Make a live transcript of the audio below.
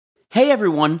Hey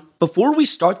everyone, before we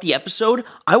start the episode,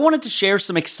 I wanted to share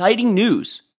some exciting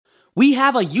news. We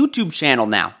have a YouTube channel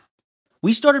now.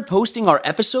 We started posting our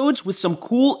episodes with some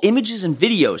cool images and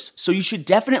videos, so you should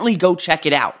definitely go check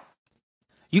it out.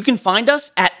 You can find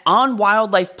us at On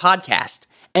Wildlife Podcast,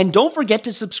 and don't forget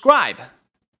to subscribe.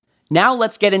 Now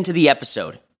let's get into the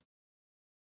episode.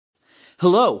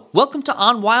 Hello, welcome to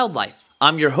On Wildlife.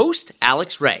 I'm your host,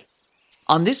 Alex Ray.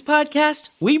 On this podcast,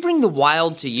 we bring the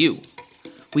wild to you.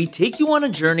 We take you on a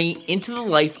journey into the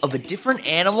life of a different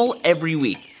animal every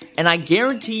week, and I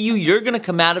guarantee you're going to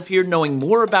come out of here knowing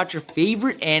more about your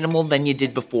favorite animal than you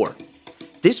did before.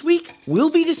 This week, we'll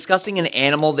be discussing an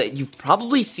animal that you've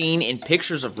probably seen in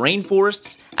pictures of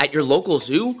rainforests, at your local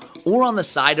zoo, or on the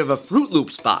side of a Fruit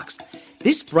Loops box.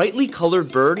 This brightly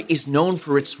colored bird is known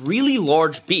for its really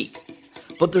large beak.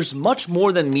 But there's much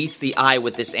more than meets the eye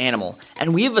with this animal,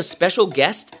 and we have a special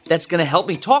guest that's going to help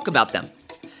me talk about them.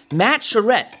 Matt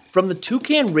Charette from the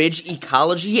Toucan Ridge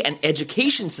Ecology and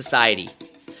Education Society.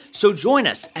 So join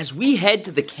us as we head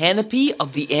to the canopy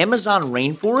of the Amazon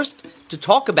rainforest to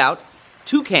talk about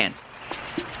toucans.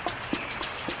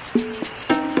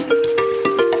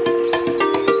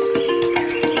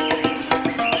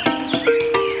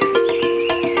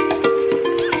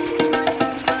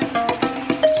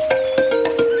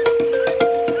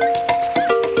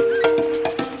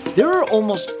 There are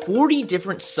almost 40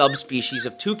 different subspecies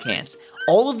of toucans,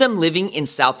 all of them living in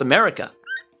South America.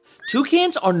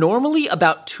 Toucans are normally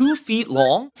about 2 feet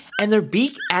long, and their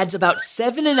beak adds about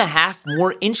 7.5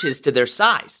 more inches to their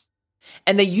size.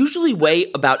 And they usually weigh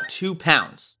about 2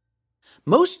 pounds.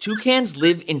 Most toucans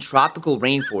live in tropical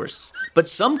rainforests, but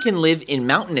some can live in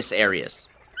mountainous areas.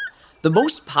 The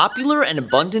most popular and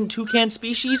abundant toucan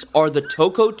species are the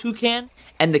toco toucan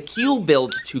and the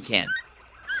keel-billed toucan.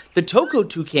 The toco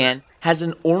toucan has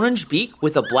an orange beak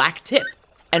with a black tip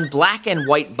and black and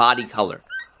white body color.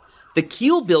 The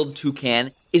keel-billed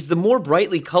toucan is the more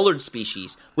brightly colored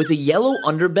species with a yellow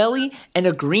underbelly and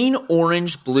a green,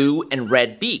 orange, blue, and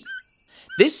red beak.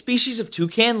 This species of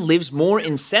toucan lives more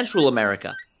in Central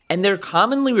America, and they're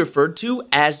commonly referred to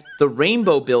as the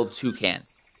rainbow-billed toucan.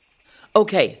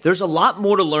 Okay, there's a lot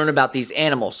more to learn about these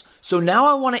animals, so now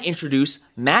I want to introduce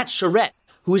Matt Charette,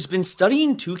 who has been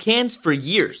studying toucans for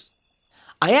years.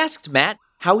 I asked Matt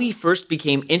how he first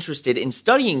became interested in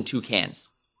studying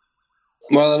toucans.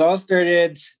 Well, it all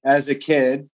started as a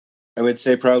kid. I would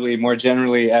say probably more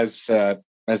generally as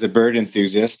a bird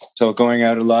enthusiast. So going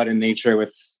out a lot in nature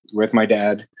with my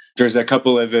dad. There's a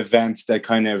couple of events that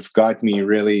kind of got me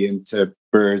really into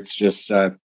birds, just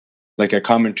like a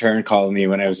common tern colony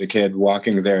when I was a kid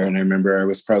walking there. And I remember I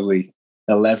was probably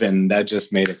 11. That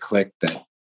just made a click that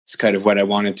it's kind of what I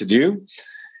wanted to do.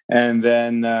 And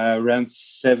then around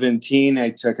 17,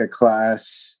 I took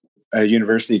a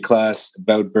university class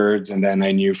about birds. And then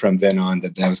I knew from then on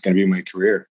that was going to be my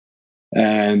career.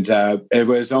 And it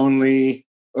was only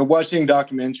watching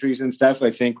documentaries and stuff. I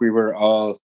think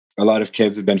a lot of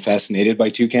kids have been fascinated by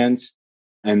toucans,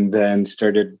 and then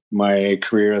started my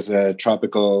career as a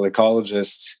tropical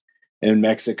ecologist in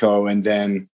Mexico. And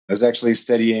then I was actually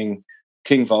studying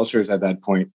king vultures at that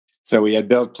point. So we had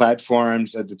built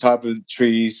platforms at the top of the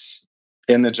trees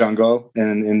in the jungle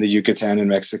and in the Yucatan in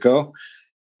Mexico.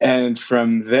 And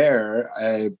from there,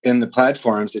 in the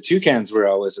platforms, the toucans were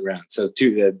always around. So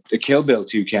the keel-billed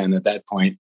toucan at that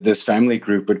point, this family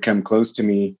group would come close to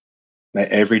me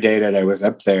every day that I was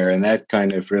up there. And that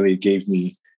kind of really gave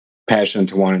me passion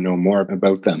to want to know more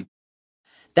about them.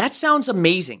 That sounds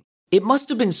amazing. It must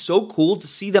have been so cool to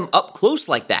see them up close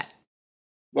like that.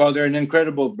 Well, they're an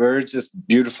incredible bird, just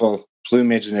beautiful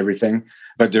plumage and everything,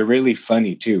 but they're really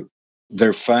funny too.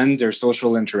 They're fun. Their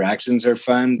social interactions are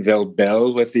fun. They'll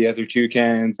bell with the other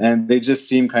toucans, and they just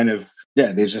seem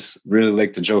they just really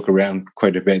like to joke around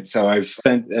quite a bit. So I've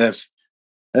spent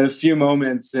a few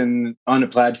moments on a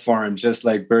platform, just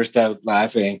like burst out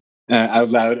laughing out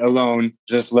loud alone,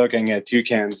 just looking at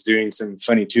toucans doing some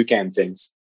funny toucan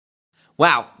things.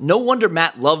 Wow, no wonder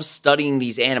Matt loves studying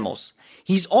these animals.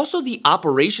 He's also the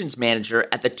operations manager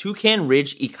at the Toucan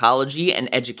Ridge Ecology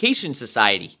and Education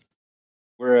Society.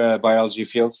 We're a biology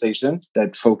field station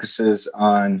that focuses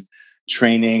on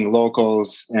training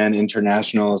locals and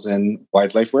internationals in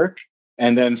wildlife work.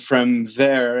 And then from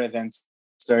there, I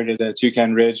started the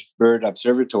Toucan Ridge Bird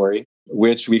Observatory,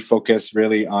 which we focus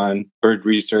really on bird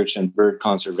research and bird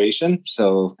conservation.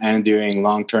 And doing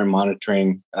long-term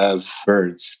monitoring of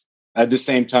birds. At the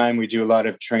same time, we do a lot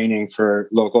of training for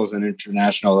locals and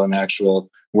international and actual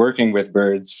working with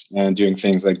birds and doing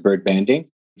things like bird banding.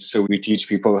 So we teach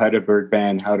people how to bird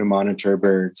band, how to monitor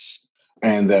birds,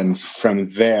 And then from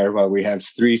there, well, we have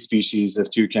 3 species of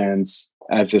toucans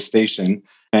at the station.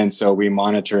 And so we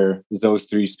monitor those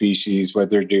 3 species, what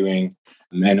they're doing.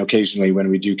 And occasionally when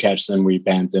we do catch them, we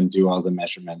band them, do all the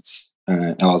measurements,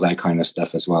 all that kind of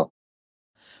stuff as well.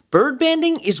 Bird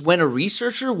banding is when a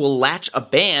researcher will latch a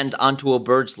band onto a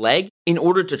bird's leg in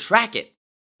order to track it.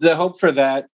 The hope for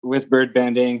that with bird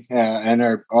banding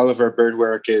and all of our bird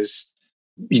work is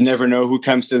you never know who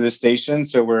comes to the station.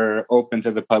 So we're open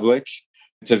to the public,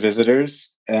 to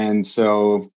visitors. And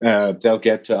so they'll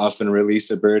get to often release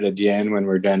a bird at the end when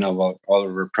we're done all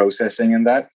of our processing and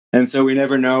that. And so we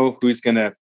never know who's going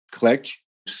to click.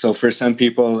 So for some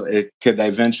people, it could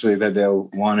eventually that they'll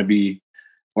want to be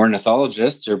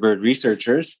ornithologists or bird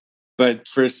researchers. But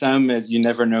for some, you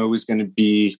never know who's going to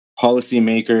be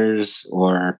policymakers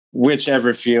or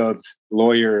whichever field,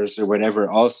 lawyers or whatever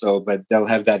also, but they'll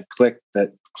have that click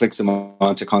that clicks them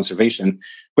onto conservation,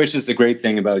 which is the great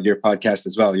thing about your podcast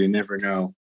as well. You never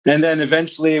know. And then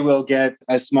eventually we'll get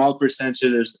a small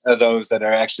percentage of those that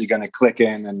are actually going to click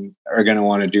in and are going to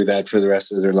want to do that for the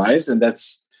rest of their lives. And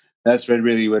that's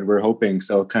really what we're hoping.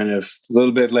 So kind of a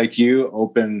little bit like you,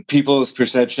 open people's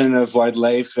perception of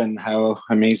wildlife and how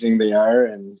amazing they are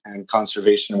and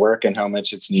conservation work and how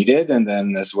much it's needed. And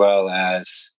then as well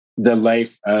as the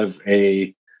life of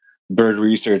a bird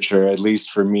researcher, at least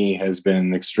for me, has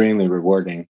been extremely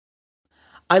rewarding.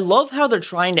 I love how they're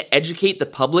trying to educate the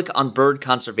public on bird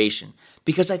conservation,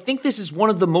 because I think this is one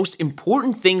of the most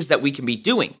important things that we can be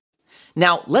doing.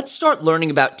 Now, let's start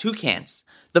learning about toucans.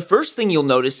 The first thing you'll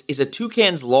notice is a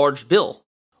toucan's large bill.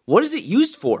 What is it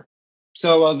used for?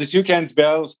 So the toucan's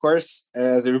bill, of course,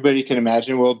 as everybody can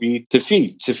imagine, will be to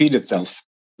feed itself.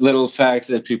 Little facts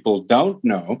that people don't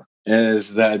know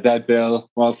is that bill,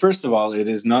 well, first of all, it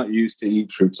is not used to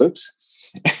eat Fruit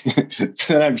Loops.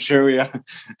 I'm sure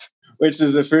which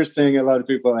is the first thing a lot of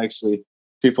people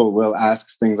will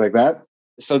ask things like that.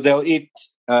 So they'll eat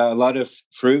a lot of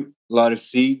fruit, a lot of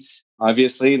seeds,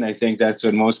 obviously. And I think that's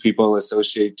what most people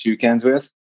associate toucans with.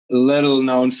 Little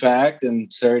known fact,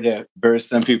 and sorry to burst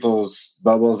some people's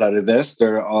bubbles out of this,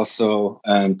 they're also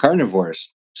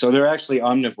carnivores. So they're actually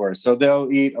omnivores. So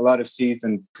they'll eat a lot of seeds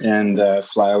and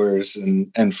flowers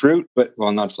and fruit, but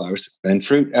well, not flowers and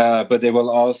fruit, but they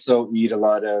will also eat a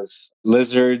lot of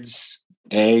lizards,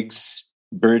 eggs,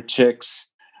 bird chicks.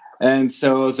 And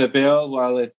so the bill,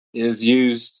 while it is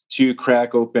used to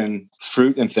crack open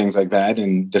fruit and things like that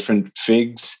and different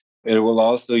figs, it will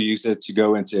also use it to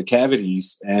go into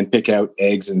cavities and pick out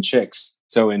eggs and chicks.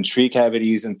 So in tree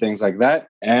cavities and things like that,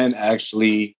 and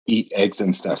actually eat eggs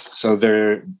and stuff. So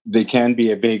they can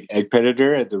be a big egg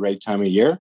predator at the right time of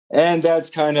year. And that's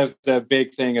kind of the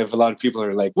big thing of a lot of people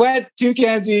are like, what?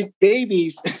 Toucans eat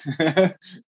babies.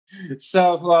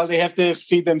 So, well, they have to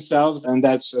feed themselves, and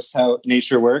that's just how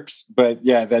nature works. But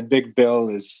yeah, that big bill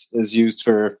is used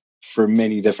for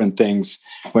many different things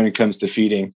when it comes to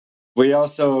feeding. We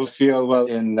also feel well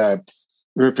in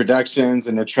reproductions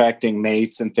and attracting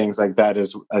mates and things like that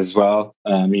as well.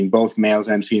 I mean, both males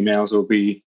and females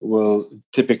will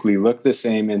typically look the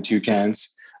same in toucans,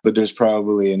 but there's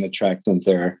probably an attractant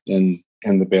there in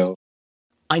the bill.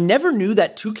 I never knew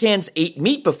that toucans ate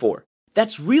meat before.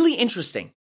 That's really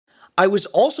interesting. I was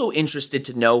also interested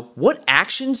to know what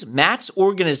actions Matt's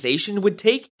organization would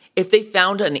take if they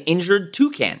found an injured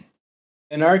toucan.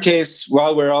 In our case,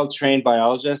 while we're all trained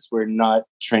biologists, we're not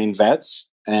trained vets.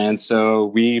 And so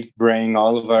we bring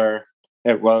all of our,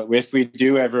 well, if we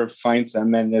do ever find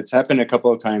some, and it's happened a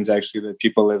couple of times actually that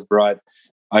people have brought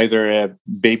either a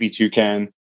baby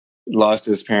toucan, lost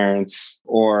his parents,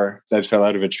 or that fell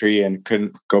out of a tree and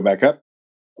couldn't go back up,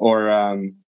 or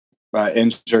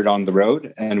injured on the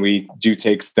road. And we do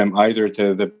take them either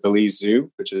to the Belize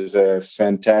Zoo, which is a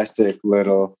fantastic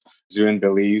little zoo in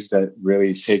Belize that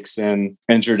really takes in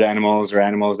injured animals or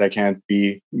animals that can't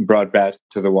be brought back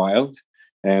to the wild.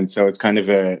 And so it's kind of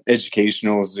an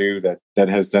educational zoo that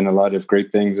has done a lot of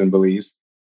great things in Belize.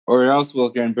 Or else we'll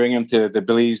go and bring them to the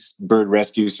Belize Bird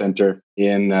Rescue Center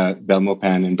in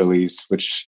Belmopan in Belize,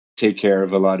 which take care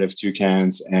of a lot of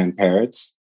toucans and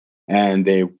parrots. And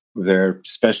they're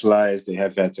specialized, they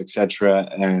have vets, etc.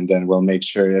 And then we'll make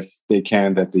sure if they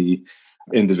can that the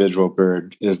individual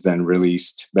bird is then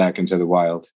released back into the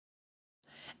wild.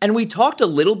 And we talked a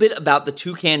little bit about the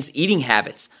toucan's eating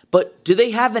habits, but do they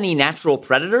have any natural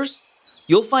predators?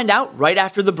 You'll find out right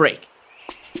after the break.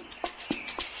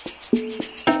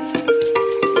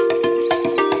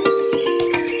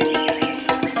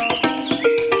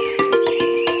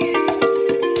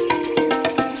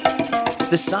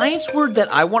 The science word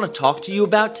that I want to talk to you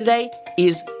about today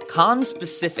is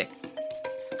conspecific.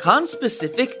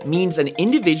 Conspecific means an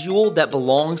individual that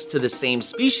belongs to the same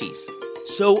species.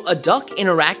 So, a duck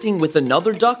interacting with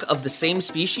another duck of the same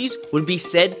species would be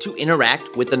said to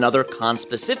interact with another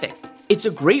conspecific. It's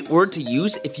a great word to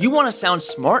use if you want to sound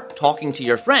smart talking to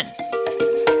your friends.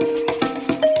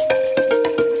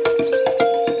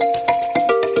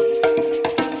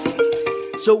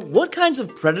 So, what kinds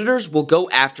of predators will go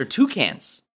after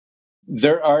toucans?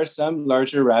 There are some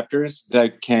larger raptors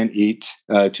that can eat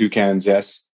toucans,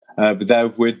 yes. But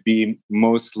that would be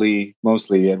mostly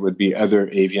it would be other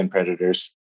avian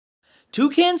predators.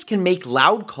 Toucans can make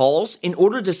loud calls in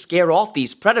order to scare off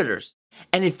these predators.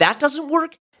 And if that doesn't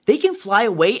work, they can fly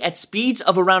away at speeds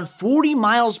of around 40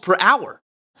 miles per hour.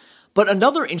 But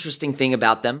another interesting thing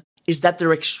about them is that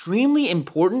they're extremely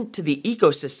important to the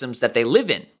ecosystems that they live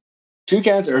in.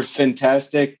 Toucans are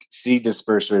fantastic seed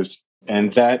dispersers,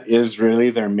 and that is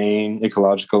really their main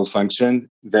ecological function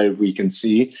that we can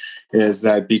see, is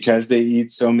that because they eat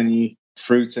so many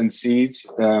fruits and seeds,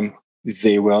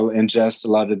 they will ingest a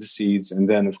lot of the seeds, and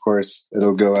then, of course,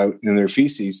 it'll go out in their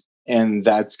feces. And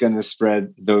that's going to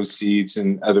spread those seeds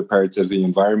in other parts of the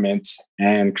environment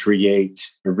and create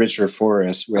a richer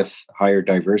forest with higher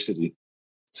diversity.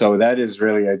 So that is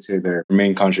really, I'd say, their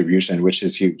main contribution, which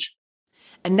is huge.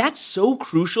 And that's so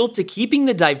crucial to keeping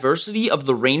the diversity of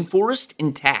the rainforest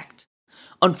intact.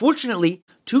 Unfortunately,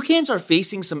 toucans are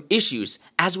facing some issues,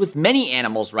 as with many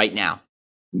animals right now.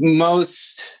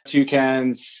 Most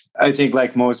toucans, I think,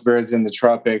 like most birds in the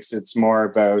tropics, it's more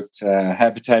about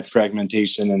habitat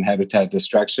fragmentation and habitat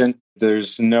destruction.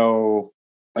 There's no,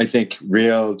 I think,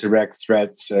 real direct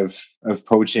threats of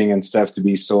poaching and stuff to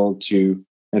be sold to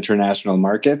international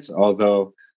markets,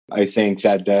 although I think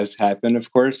that does happen,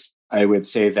 of course. I would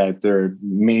say that their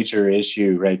major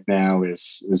issue right now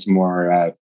is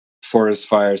more forest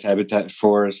fires, habitat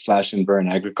forest slash and burn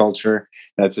agriculture.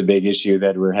 That's a big issue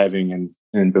that we're having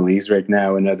in Belize right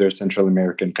now and other Central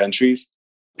American countries.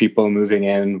 People moving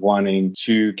in wanting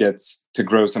to get to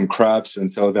grow some crops, and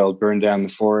so they'll burn down the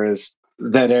forest.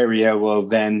 That area will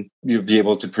then you'll be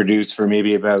able to produce for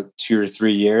maybe about 2 or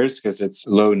 3 years because it's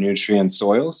low nutrient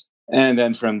soils. And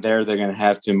then from there, they're going to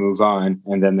have to move on,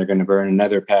 and then they're going to burn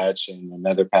another patch and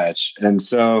another patch. And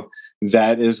so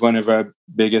that is one of our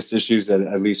biggest issues that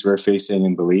at least we're facing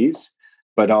in Belize,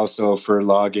 but also for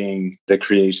logging, the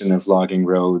creation of logging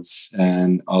roads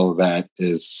and all of that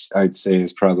is, I'd say,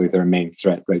 is probably their main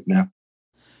threat right now.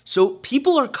 So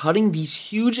people are cutting these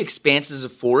huge expanses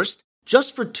of forest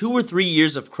just for 2 or 3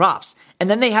 years of crops, and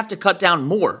then they have to cut down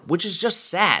more, which is just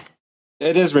sad.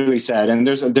 It is really sad. And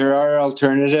there are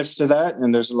alternatives to that.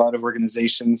 And there's a lot of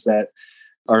organizations that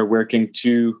are working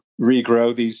to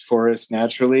regrow these forests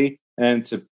naturally and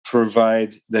to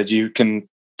provide that you can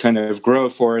kind of grow a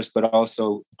forest, but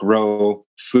also grow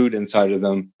food inside of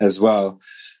them as well.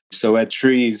 So at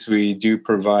Trees, we do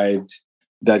provide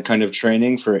that kind of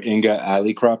training for Inga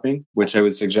alley cropping, which I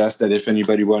would suggest that if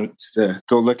anybody wants to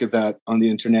go look at that on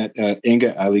the internet,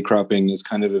 Inga alley cropping is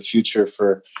kind of a future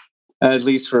for at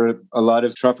least for a lot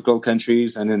of tropical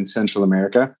countries and in Central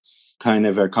America, kind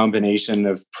of a combination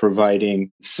of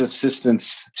providing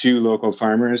subsistence to local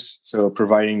farmers, so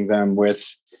providing them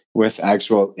with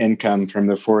actual income from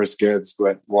the forest goods,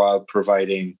 but while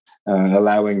providing,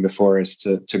 allowing the forest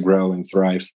to grow and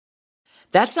thrive.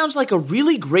 That sounds like a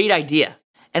really great idea.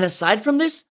 And aside from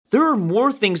this, there are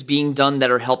more things being done that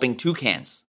are helping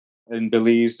toucans. In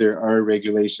Belize, there are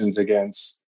regulations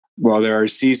against there are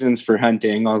seasons for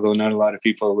hunting, although not a lot of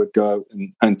people would go out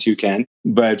and hunt toucan.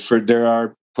 But there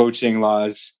are poaching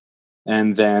laws,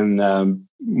 and then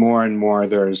more and more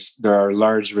there are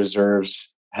large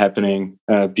reserves happening,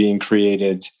 being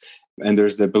created, and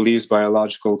there's the Belize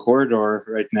Biological Corridor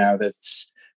right now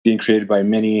that's being created by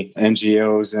many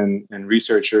NGOs and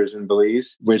researchers in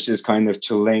Belize, which is kind of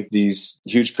to link these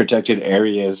huge protected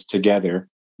areas together,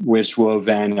 which will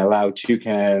then allow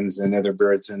toucans and other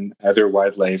birds and other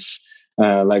wildlife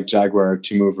like jaguar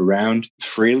to move around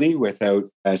freely without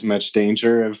as much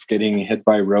danger of getting hit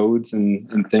by roads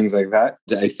and things like that.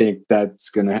 I think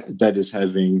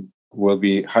will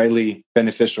be highly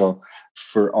beneficial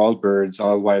for all birds,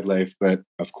 all wildlife, but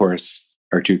of course,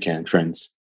 our toucan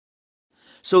friends.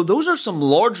 So those are some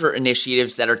larger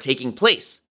initiatives that are taking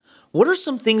place. What are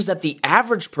some things that the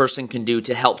average person can do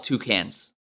to help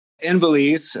toucans? In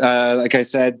Belize, like I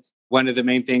said, one of the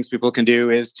main things people can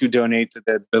do is to donate to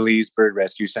the Belize Bird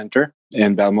Rescue Center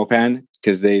in Belmopan,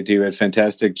 because they do a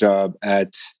fantastic job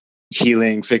at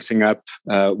healing, fixing up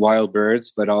wild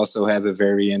birds, but also have a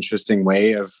very interesting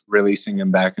way of releasing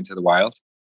them back into the wild.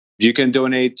 You can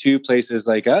donate to places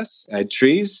like us at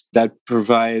Trees. That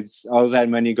provides all that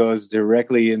money goes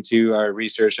directly into our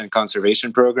research and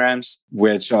conservation programs,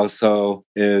 which also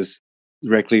is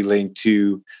directly linked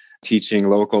to teaching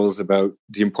locals about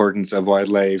the importance of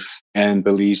wildlife and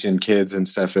Belizean kids and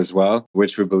stuff as well,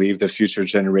 which we believe the future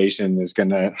generation is going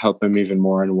to help them even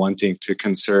more in wanting to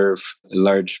conserve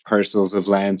large parcels of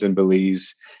lands in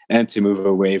Belize and to move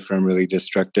away from really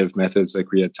destructive methods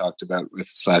like we had talked about with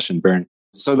slash and burn.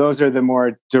 So those are the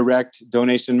more direct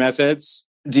donation methods.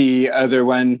 The other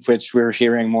one, which we're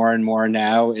hearing more and more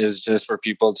now, is just for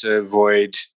people to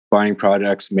avoid buying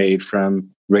products made from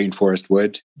rainforest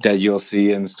wood that you'll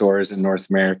see in stores in North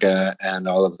America and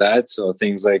all of that. So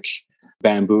things like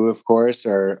bamboo, of course,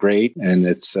 are great, and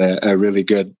it's a really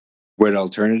good wood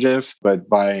alternative. But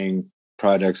buying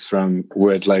products from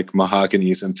wood like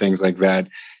mahoganies and things like that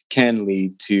can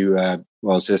lead to,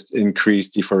 just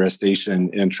increased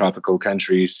deforestation in tropical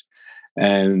countries.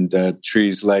 And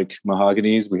trees like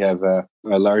mahoganies, we have a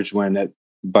large one at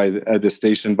the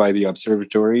station by the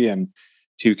observatory, and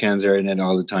toucans are in it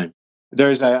all the time.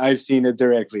 I've seen it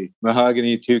directly.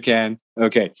 Mahogany, toucan.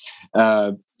 Okay.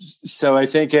 So I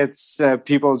think it's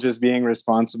people just being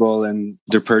responsible in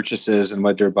their purchases and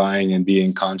what they're buying and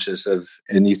being conscious of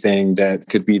anything that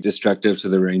could be destructive to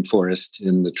the rainforest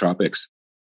in the tropics.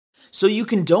 So you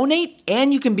can donate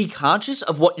and you can be conscious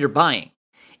of what you're buying.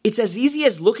 It's as easy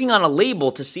as looking on a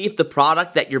label to see if the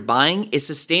product that you're buying is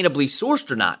sustainably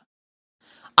sourced or not.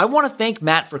 I want to thank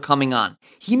Matt for coming on.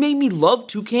 He made me love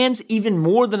toucans even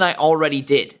more than I already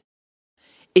did.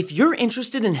 If you're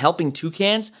interested in helping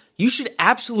toucans, you should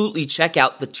absolutely check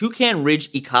out the Toucan Ridge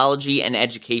Ecology and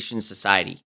Education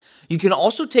Society. You can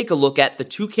also take a look at the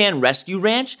Toucan Rescue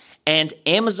Ranch and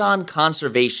Amazon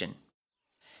Conservation.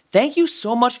 Thank you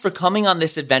so much for coming on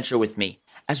this adventure with me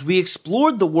as we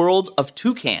explored the world of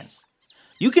toucans.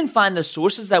 You can find the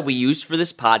sources that we used for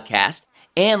this podcast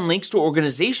and links to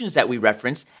organizations that we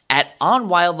reference at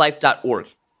onwildlife.org.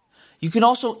 You can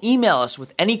also email us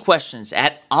with any questions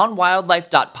at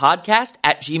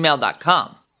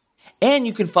onwildlife.podcast@gmail.com. And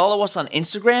you can follow us on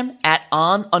Instagram at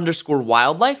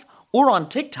 @on_wildlife or on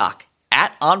TikTok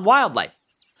at @onwildlife.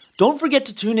 Don't forget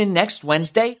to tune in next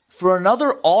Wednesday for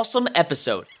another awesome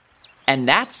episode. And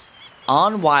that's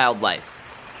On Wildlife.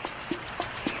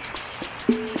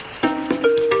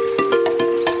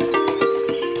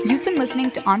 You've been listening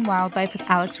to On Wildlife with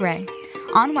Alex Ray.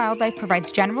 On Wildlife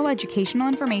provides general educational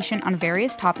information on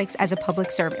various topics as a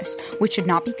public service, which should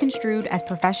not be construed as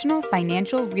professional,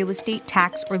 financial, real estate,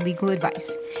 tax, or legal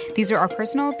advice. These are our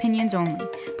personal opinions only.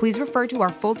 Please refer to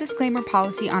our full disclaimer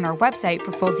policy on our website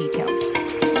for full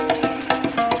details.